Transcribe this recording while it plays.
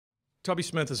Tubby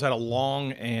Smith has had a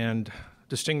long and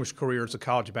distinguished career as a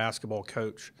college basketball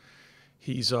coach.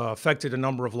 He's affected a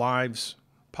number of lives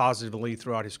positively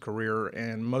throughout his career,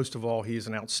 and most of all, he is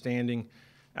an outstanding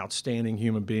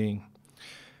human being.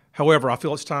 However, I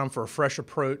feel it's time for a fresh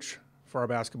approach for our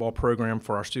basketball program,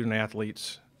 for our student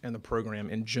athletes, and the program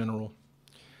in general.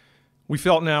 We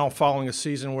felt now, following a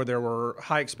season where there were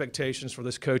high expectations for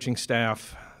this coaching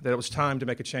staff, that it was time to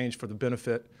make a change for the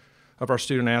benefit of our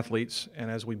student athletes and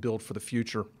as we build for the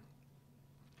future.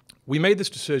 We made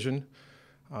this decision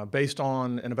based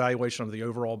on an evaluation of the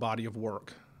overall body of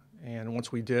work. And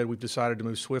once we did, we've decided to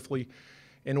move swiftly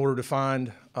in order to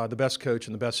find the best coach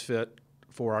and the best fit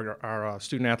for our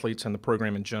student athletes and the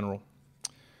program in general.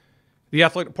 The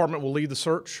athletic department will lead the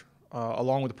search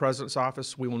along with the president's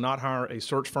office. We will not hire a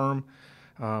search firm.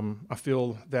 I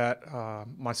feel that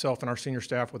myself and our senior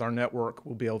staff with our network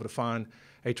will be able to find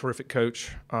a terrific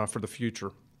coach for the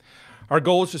future. Our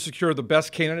goal is to secure the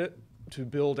best candidate to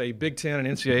build a Big Ten and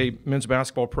NCAA men's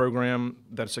basketball program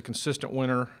that's a consistent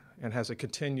winner and has a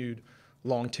continued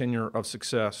long tenure of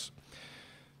success.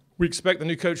 We expect the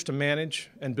new coach to manage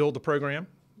and build the program.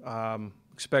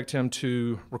 Expect him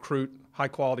to recruit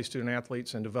high-quality student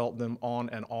athletes and develop them on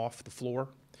and off the floor.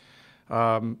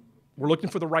 We're looking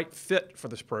for the right fit for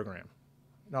this program,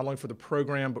 not only for the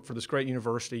program, but for this great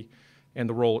university and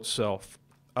the role itself.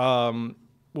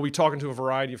 We'll be talking to a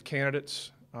variety of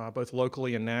candidates, both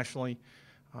locally and nationally.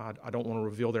 I don't want to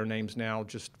reveal their names now,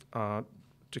 just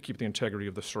to keep the integrity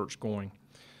of the search going.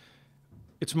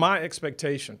 It's my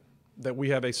expectation that we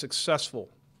have a successful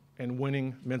and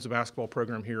winning men's basketball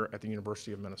program here at the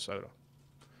University of Minnesota.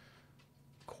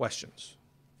 Questions?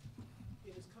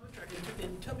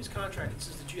 In Tubby's contract, it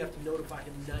says that you have to notify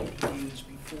him 90 days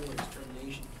before his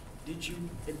termination. Did you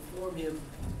inform him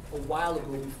a while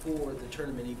ago before the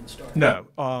tournament even started?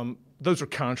 No. Those are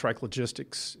contract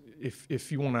logistics.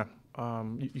 If you want to,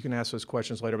 you can ask those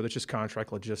questions later, but it's just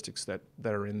contract logistics that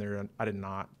are in there, and I did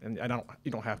not. And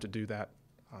you don't have to do that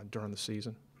during the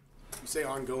season. You say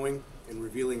ongoing and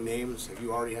revealing names. Have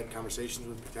you already had conversations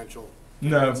with potential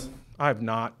candidates? No, I have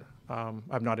not.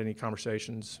 I've not had any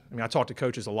conversations. I mean, I talk to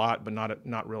coaches a lot, but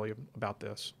not really about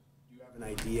this. Do you have an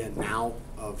idea now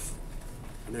of,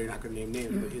 I know you're not going to name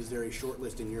names, but is there a short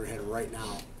list in your head right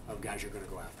now of guys you're going to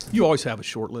go after? You always have a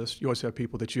short list. You always have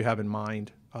people that you have in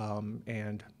mind,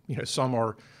 and some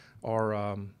are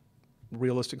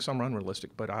realistic, some are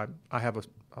unrealistic. But I have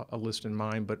a list in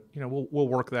mind. But we'll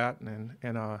work that,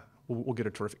 and we'll get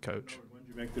a terrific coach. When did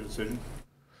you make the decision?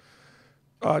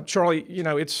 Charlie,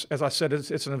 it's, as I said,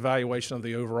 it's an evaluation of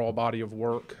the overall body of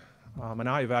work, and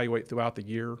I evaluate throughout the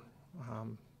year.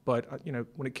 But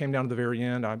when it came down to the very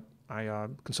end, I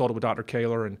consulted with Dr.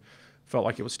 Kaler and felt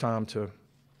like it was time to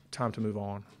move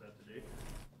on. Is that the date?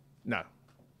 No. You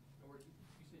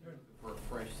said you're looking for a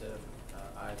fresh set of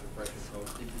eyes, a fresh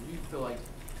approach. Did you feel like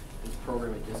this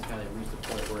program had just kind of reached a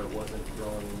point where it wasn't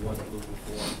growing and wasn't moving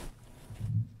forward?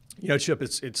 Chip,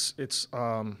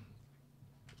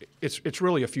 it's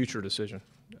really a future decision.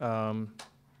 I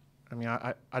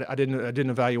didn't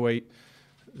evaluate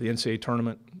the NCAA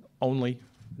tournament only.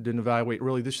 Didn't evaluate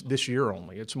really this year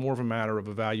only. It's more of a matter of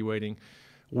evaluating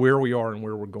where we are and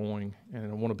where we're going, and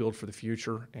I want to build for the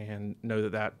future and know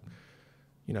that's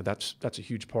a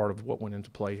huge part of what went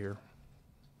into play here.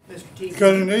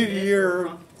 Got an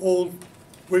 80-year-old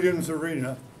Williams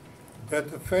Arena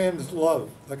that the fans love,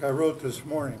 like I wrote this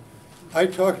morning. I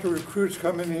talk to recruits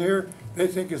coming here, they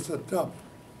think it's a dump.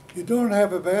 You don't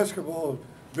have a basketball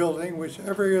building, which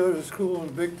every other school in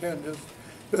the Big Ten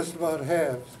just about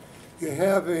has. You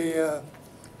have a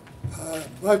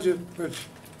budget which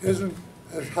isn't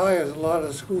as high as a lot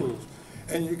of schools.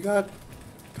 And you got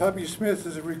Tubby Smith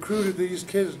has recruited these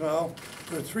kids now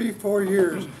for 3-4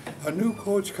 years. A new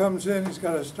coach comes in, he's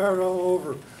got to start all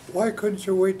over. Why couldn't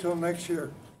you wait till next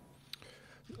year?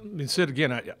 Sid,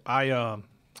 again, I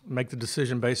make the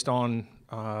decision based on,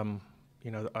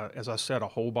 as I said, a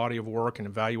whole body of work and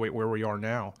evaluate where we are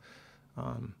now.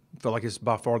 I feel like it's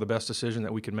by far the best decision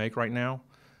that we can make right now.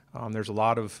 There's a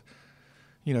lot of,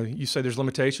 you say there's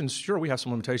limitations. Sure, we have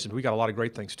some limitations, but we got a lot of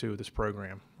great things too with this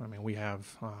program. I mean, we have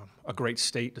a great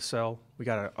state to sell. We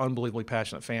got an unbelievably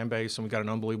passionate fan base, and we got an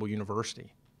unbelievable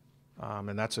university.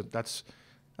 And that's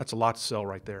a lot to sell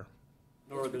right there.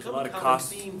 There's a lot of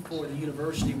cost theme for the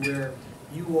university where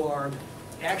you are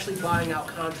actually buying out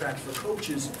contracts for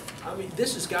coaches. I mean,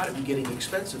 this has got to be getting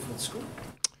expensive for the school.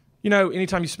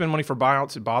 Anytime you spend money for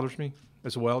buyouts, it bothers me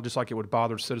as well, just like it would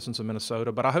bother citizens of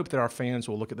Minnesota. But I hope that our fans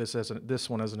will look at this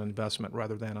one as an investment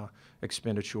rather than an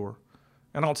expenditure.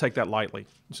 And I'll take that lightly.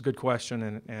 It's a good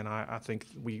question, and I think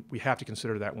we have to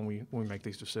consider that when we make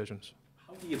these decisions.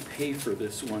 How do you pay for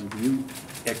this one? Do you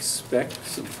expect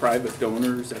some private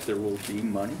donors that there will be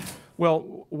money?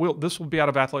 Well, this will be out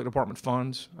of athletic department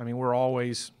funds. I mean,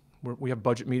 we have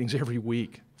budget meetings every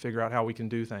week, figure out how we can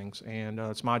do things, and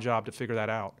it's my job to figure that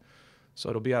out. So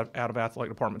it'll be out of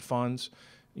athletic department funds.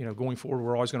 You know, going forward,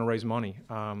 we're always going to raise money.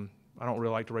 I don't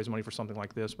really like to raise money for something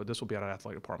like this, but this will be out of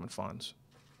athletic department funds.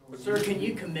 Sir, can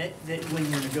you commit that when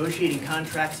you're negotiating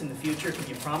contracts in the future, can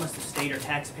you promise the state or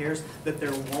taxpayers that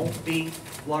there won't be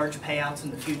large payouts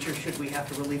in the future should we have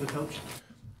to relieve a coach?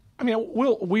 I mean,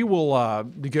 we will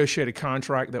negotiate a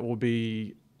contract that will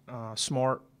be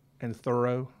smart and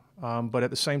thorough, but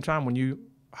at the same time, when you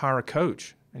hire a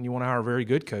coach and you want to hire a very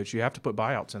good coach, you have to put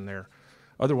buyouts in there.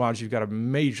 Otherwise, you've got a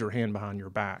major hand behind your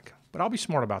back. But I'll be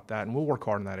smart about that, and we'll work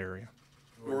hard in that area.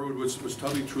 Norwood, was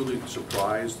Tubby truly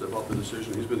surprised about the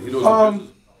decision? He knows the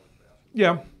business.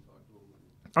 Yeah.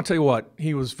 I'll tell you what,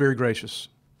 he was very gracious,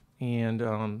 and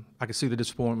I could see the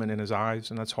disappointment in his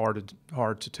eyes, and that's hard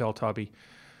to tell Tubby.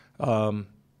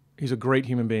 He's a great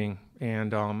human being,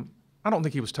 and I don't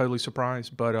think he was totally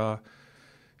surprised, but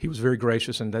he was very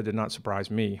gracious, and that did not surprise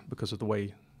me because of the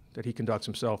way that he conducts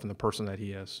himself and the person that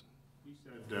he is. He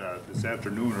said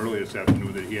early this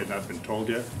afternoon, that he had not been told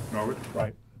yet, Norwood?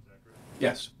 Right.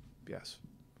 Yes. Yes.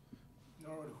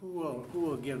 Norwood, who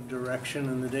will give direction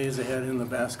in the days ahead in the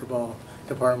basketball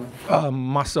department?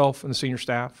 Myself and the senior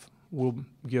staff will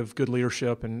give good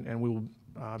leadership, and we will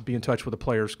be in touch with the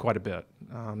players quite a bit.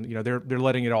 You know, they're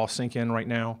letting it all sink in right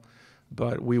now,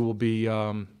 but we will be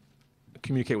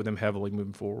communicate with them heavily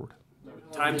moving forward.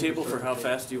 Timetable for how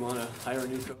fast do you want to hire a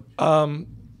new coach?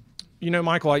 You know,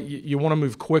 Michael, you want to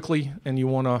move quickly, and you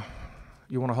want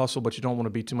to hustle, but you don't want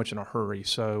to be too much in a hurry.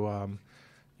 So,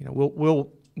 you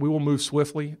know, we will move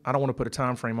swiftly. I don't want to put a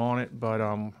time frame on it, but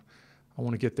I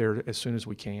want to get there as soon as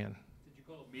we can. Did you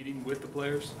call a meeting with the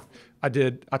players? I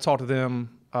did. I talked to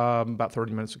them about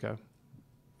 30 minutes ago.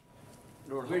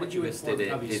 How much of this did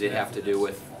it have to do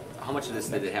with? How much of this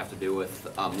did it have to do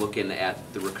with looking at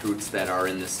the recruits that are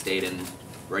in this state and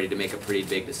ready to make a pretty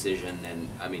big decision? And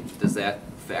I mean, does that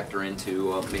factor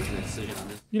into making a decision on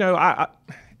this? You know,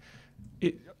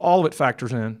 all of it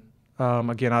factors in.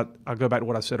 Again, I go back to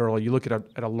what I said earlier. You look at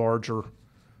a larger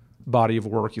body of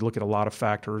work. You look at a lot of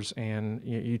factors, and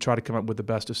you try to come up with the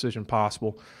best decision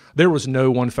possible. There was no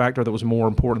one factor that was more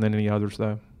important than any others,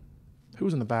 though. Who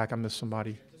was in the back? I missed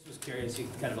somebody. I was curious. You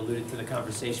kind of alluded to the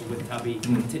conversation with Tubby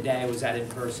today. Was that in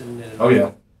person? Oh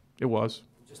yeah, it was.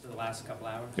 Just in the last couple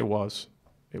hours. It was.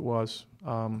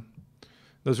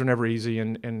 Those are never easy,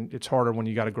 and it's harder when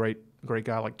you got a great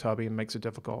guy like Tubby, and makes it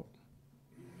difficult.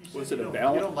 Was it a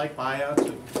balance? You don't like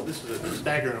buyouts? This is a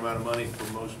staggering amount of money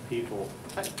for most people.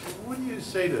 What do you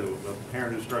say to a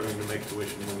parent who's struggling to make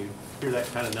tuition when you hear that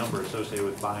kind of number associated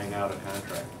with buying out a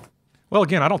contract? Well,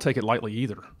 again, I don't take it lightly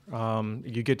either.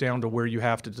 You get down to where you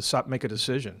have to make a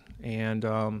decision, and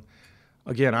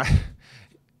again,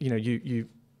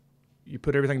 you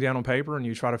put everything down on paper and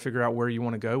you try to figure out where you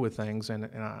want to go with things, and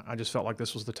I just felt like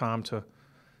this was the time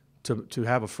to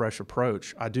have a fresh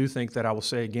approach. I do think that I will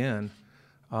say again.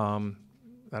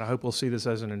 That I hope we'll see this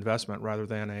as an investment rather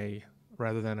than a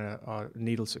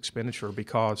needless expenditure,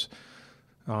 because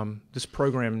this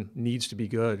program needs to be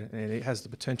good, and it has the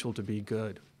potential to be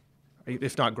good,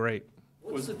 if not great.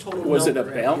 What's the total Was it a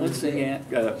number? balancing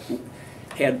act?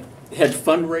 Had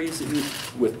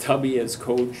fundraising with Tubby as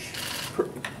coach?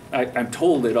 I'm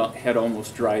told it had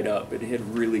almost dried up. It had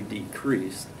really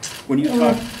decreased. When you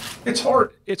talk,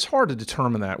 it's hard to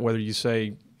determine that, whether you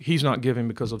say he's not giving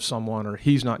because of someone or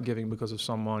he's not giving because of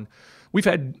someone. We've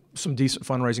had some decent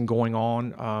fundraising going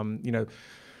on. You know,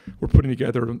 we're putting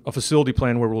together a facility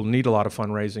plan where we'll need a lot of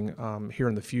fundraising here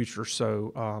in the future.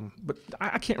 So, but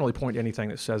I can't really point to anything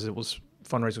that says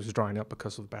fundraising was drying up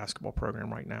because of the basketball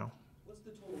program right now. What's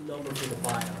the total number for the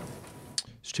buyout?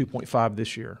 It's 2.5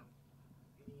 this year.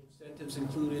 Any incentives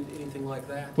included, anything like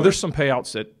that? Well, there's some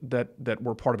payouts that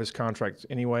were part of his contract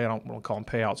anyway. I don't want to call them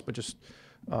payouts, but just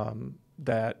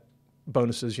that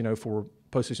bonuses, you know, for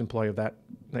postseason play of that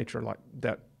nature, like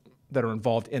that are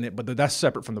involved in it, but that's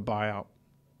separate from the buyout.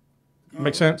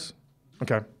 Make sense?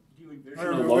 Okay.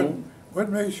 What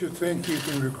makes you think you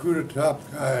can recruit a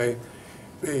top guy?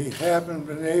 They haven't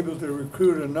been able to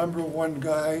recruit a #1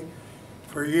 guy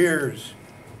for years.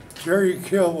 Jerry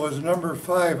Kill was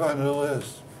 #5 on the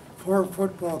list. 4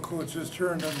 football coaches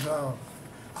turned him down.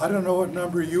 I don't know what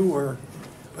number you were,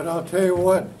 but I'll tell you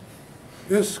what,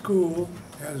 this school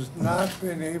has not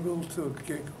been able to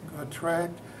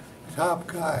attract top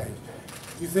guys.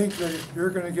 You think that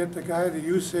you're going to get the guy that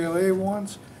UCLA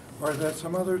wants or that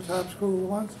some other top school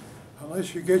wants?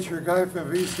 Unless you get your guy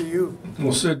from VCU.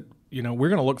 Well, Sid, you know, we're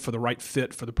going to look for the right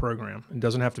fit for the program. It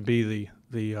doesn't have to be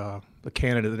the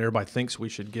candidate that everybody thinks we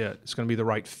should get. It's going to be the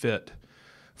right fit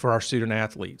for our student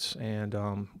athletes.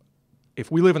 And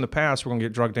if we live in the past, we're going to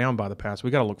get drugged down by the past.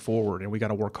 We got to look forward, and we got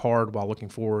to work hard while looking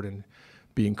forward and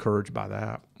be encouraged by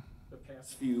that. The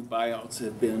past few buyouts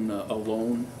have been a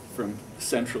loan from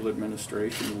central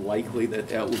administration. Likely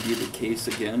that will be the case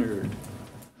again, or?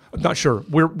 I'm not sure.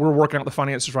 We're working out the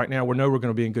finances right now. We know we're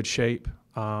going to be in good shape.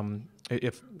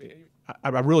 I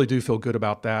really do feel good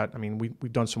about that. I mean,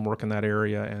 we've done some work in that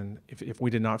area, and if we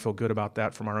did not feel good about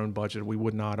that from our own budget, we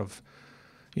would not have,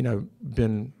 you know,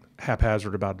 been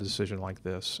haphazard about a decision like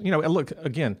this. You know, and look,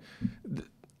 again,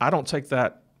 I don't take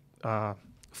that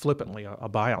flippantly, a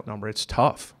buyout number. It's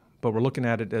tough, but we're looking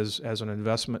at it as an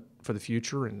investment for the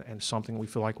future and something we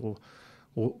feel like will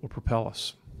propel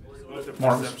us. What's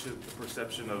the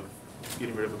perception of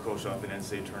getting rid of a coach off an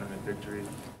NCAA tournament victory?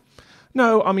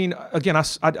 No, I mean, again,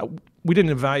 we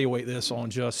didn't evaluate this on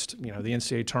just, you know, the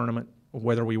NCAA tournament,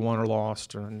 whether we won or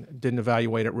lost, and didn't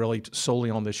evaluate it really solely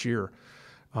on this year.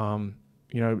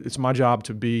 You know, it's my job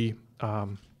to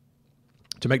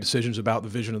make decisions about the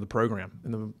vision of the program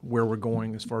and where we're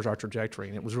going as far as our trajectory.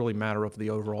 And it was really a matter of the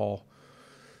overall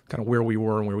kind of where we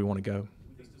were and where we want to go.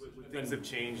 Would things have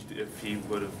changed if he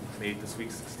would have made the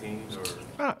Sweet 16?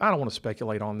 Or? I don't want to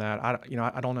speculate on that. I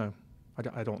don't know.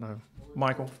 I don't know.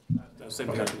 Michael? Same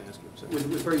thing I was going to ask you.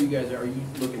 With where you guys are you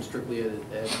looking strictly at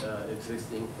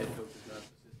existing head coaches,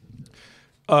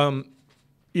 not assistants?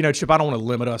 You know, Chip, I don't want to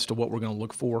limit us to what we're going to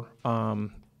look for.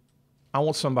 I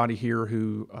want somebody here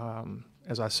who,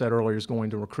 as I said earlier, is going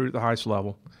to recruit at the highest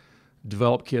level,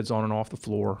 develop kids on and off the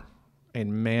floor,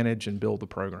 and manage and build the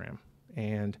program.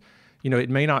 And, you know, it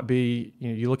may not be, you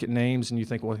know, you look at names and you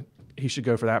think, well, he should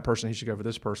go for that person, he should go for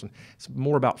this person. It's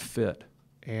more about fit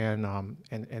and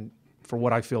for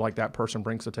what I feel like that person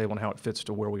brings to the table and how it fits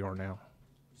to where we are now.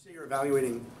 You say you're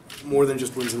evaluating more than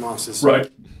just wins and losses. Right.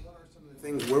 What are some of the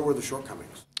things, where were the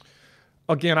shortcomings?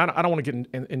 Again, I don't want to get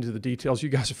into the details. You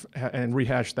guys and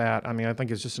rehash that. I mean, I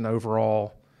think it's just an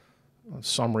overall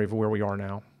summary of where we are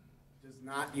now. Does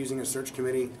not using a search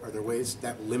committee, are there ways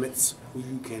that limits who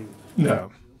you can?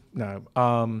 No.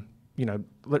 You know,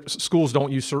 schools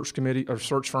don't use search committee or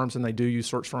search firms, and they do use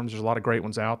search firms. There's a lot of great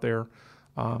ones out there.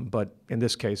 But in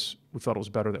this case, we felt it was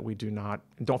better that we do not,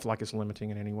 and don't feel like it's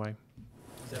limiting in any way.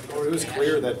 Well, it was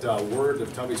clear that word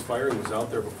of Tubby's firing was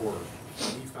out there before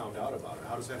he found out about it.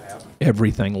 How does that happen?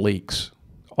 Everything leaks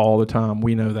all the time.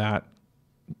 We know that.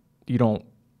 No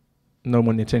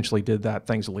one intentionally did that.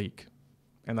 Things leak,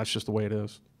 and that's just the way it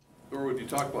is. Or when you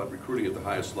talk about recruiting at the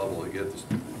highest level, and yet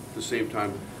at the same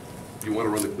time, you want to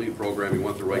run the clean program, you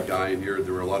want the right guy in here.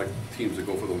 There are a lot of teams that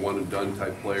go for the one-and-done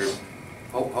type players.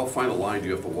 How fine a line do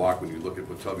you have to walk when you look at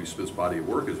what Tubby Smith's body of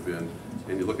work has been,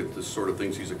 and you look at the sort of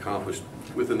things he's accomplished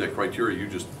within that criteria you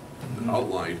just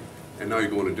outlined, and now you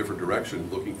go in a different direction,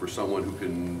 looking for someone who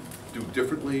can do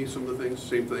differently some of the things,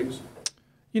 same things?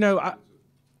 You know,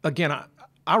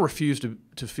 I refuse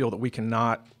to feel that we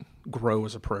cannot grow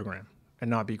as a program and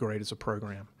not be great as a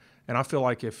program. And I feel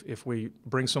like if we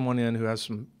bring someone in who has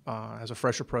has a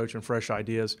fresh approach and fresh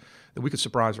ideas, that we could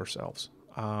surprise ourselves.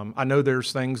 I know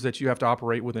there's things that you have to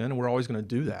operate within, and we're always going to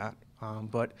do that.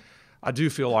 But I do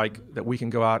feel like that we can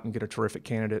go out and get a terrific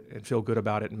candidate and feel good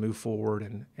about it and move forward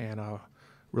and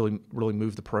really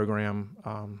move the program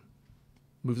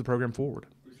forward.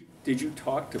 Did you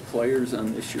talk to players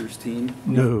on this year's team?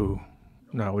 No,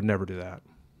 I would never do that.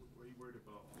 Were you worried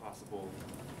about possible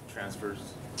transfers?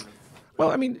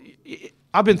 Well, I mean,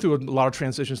 I've been through a lot of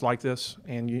transitions like this,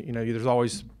 and you know, there's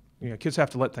always, you know, kids have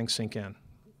to let things sink in.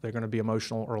 They're going to be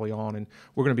emotional early on, and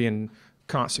we're going to be in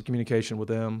constant communication with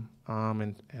them,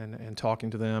 and talking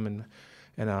to them,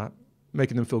 and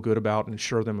making them feel good about and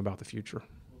assure them about the future.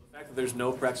 Well, the fact that there's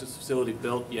no practice facility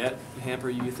built yet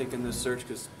hamper you think in this search,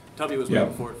 because Tubby was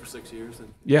waiting for it for 6 years.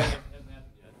 And yeah. It hasn't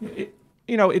happened yet.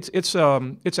 You know, it's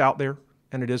out there,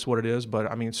 and it is what it is.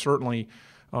 But I mean, certainly,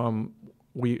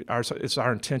 it's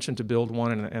our intention to build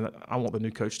one, and I want the new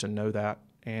coach to know that.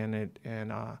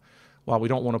 While we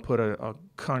don't want to put a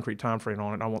concrete time frame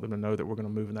on it, I want them to know that we're going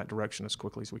to move in that direction as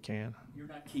quickly as we can. You're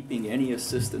not keeping any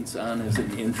assistants on as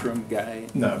an interim guy?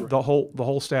 No. The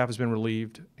whole staff has been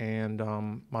relieved,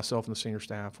 and myself and the senior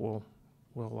staff will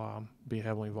be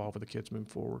heavily involved with the kids moving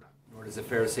forward. Or is it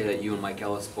fair to say that you and Mike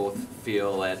Ellis both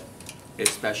feel that,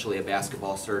 especially a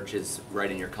basketball search, is right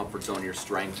in your comfort zone, your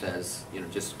strength, as you know,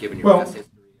 just given your past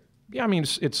history? Yeah, I mean,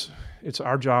 it's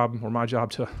our job or my job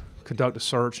to conduct a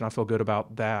search, and I feel good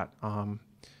about that. And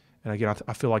again,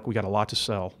 I feel like we got a lot to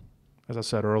sell, as I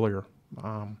said earlier.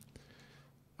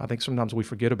 I think sometimes we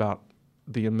forget about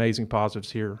the amazing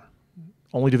positives here,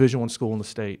 only Division I school in the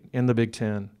state, in the Big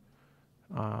Ten.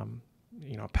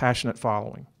 You know, passionate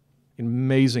following,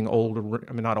 amazing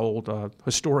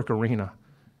historic arena,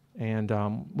 and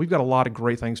we've got a lot of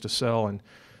great things to sell. And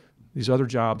these other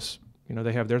jobs, you know,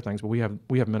 they have their things, but we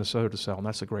have Minnesota to sell, and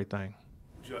that's a great thing.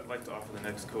 Would you like to offer the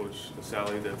next coach a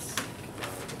salary that's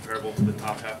comparable to the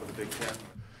top half of the Big Ten?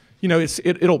 You know,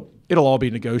 it'll all be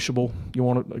negotiable. You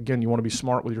want to be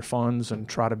smart with your funds and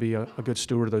try to be a good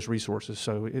steward of those resources.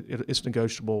 So it's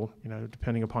negotiable, you know,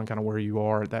 depending upon kind of where you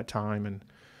are at that time and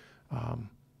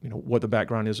you know what the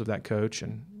background is of that coach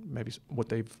and maybe what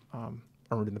they've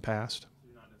earned in the past.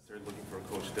 You're not necessarily looking for a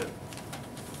coach that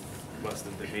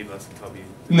made less than Tubby.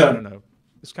 No.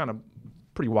 It's kind of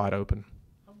pretty wide open.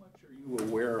 How much are you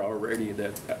aware already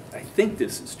that, I think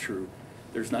this is true,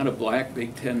 there's not a black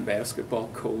Big Ten basketball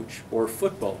coach or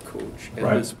football coach at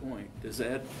this point? Does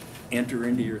that enter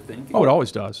into your thinking? Oh, it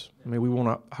always does. I mean, we want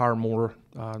to hire more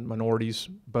minorities,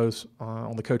 both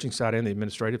on the coaching side and the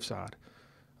administrative side.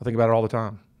 I think about it all the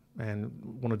time and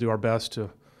want to do our best to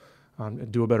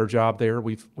do a better job there.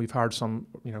 We've hired some,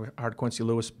 you know, hired Quincy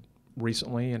Lewis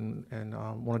recently and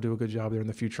want to do a good job there in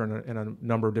the future in a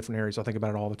number of different areas. I think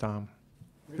about it all the time.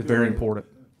 It's very important.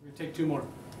 We're going to take two more.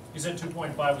 You said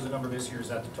 2.5 was the number this year. Is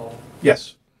that the total?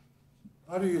 Yes.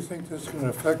 How do you think this is going to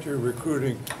affect your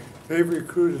recruiting? They've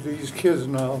recruited these kids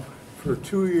now for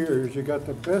 2 years. You got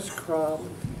the best crop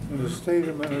in the state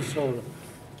of Minnesota.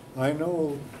 I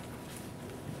know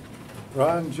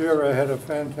Ron Jarrah had a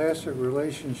fantastic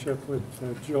relationship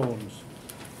with Jones.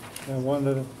 And one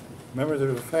of the members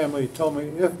of the family told me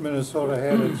if Minnesota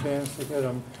had a chance to get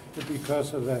him, it'd be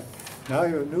because of that. Now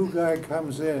your new guy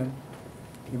comes in,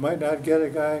 you might not get a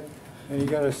guy, and you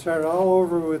got to start all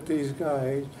over with these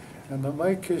guys. And the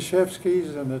Mike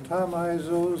Krzyzewskis and the Tom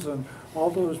Izos and all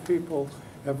those people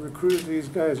have recruited these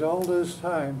guys all this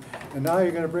time, and now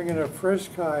you're going to bring in a fresh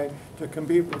guy to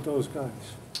compete with those guys.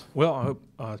 Well, I hope,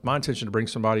 it's my intention to bring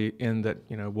somebody in that,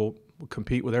 you know, will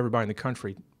compete with everybody in the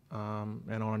country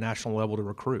and on a national level to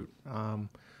recruit.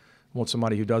 Want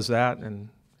somebody who does that and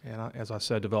as I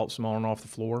said, develops them on and off the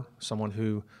floor, someone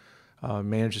who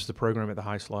manages the program at the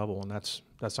highest level, and that's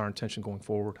our intention going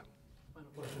forward. Final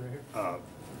question right here.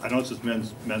 I know this is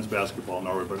men's basketball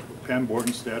now, but Pam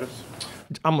Borden's status?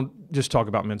 I'm gonna just talk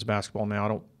about men's basketball now. I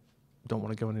don't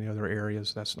want to go into any other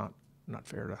areas. That's not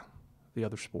fair to the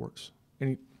other sports.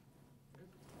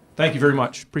 Thank you very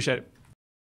much. Appreciate it.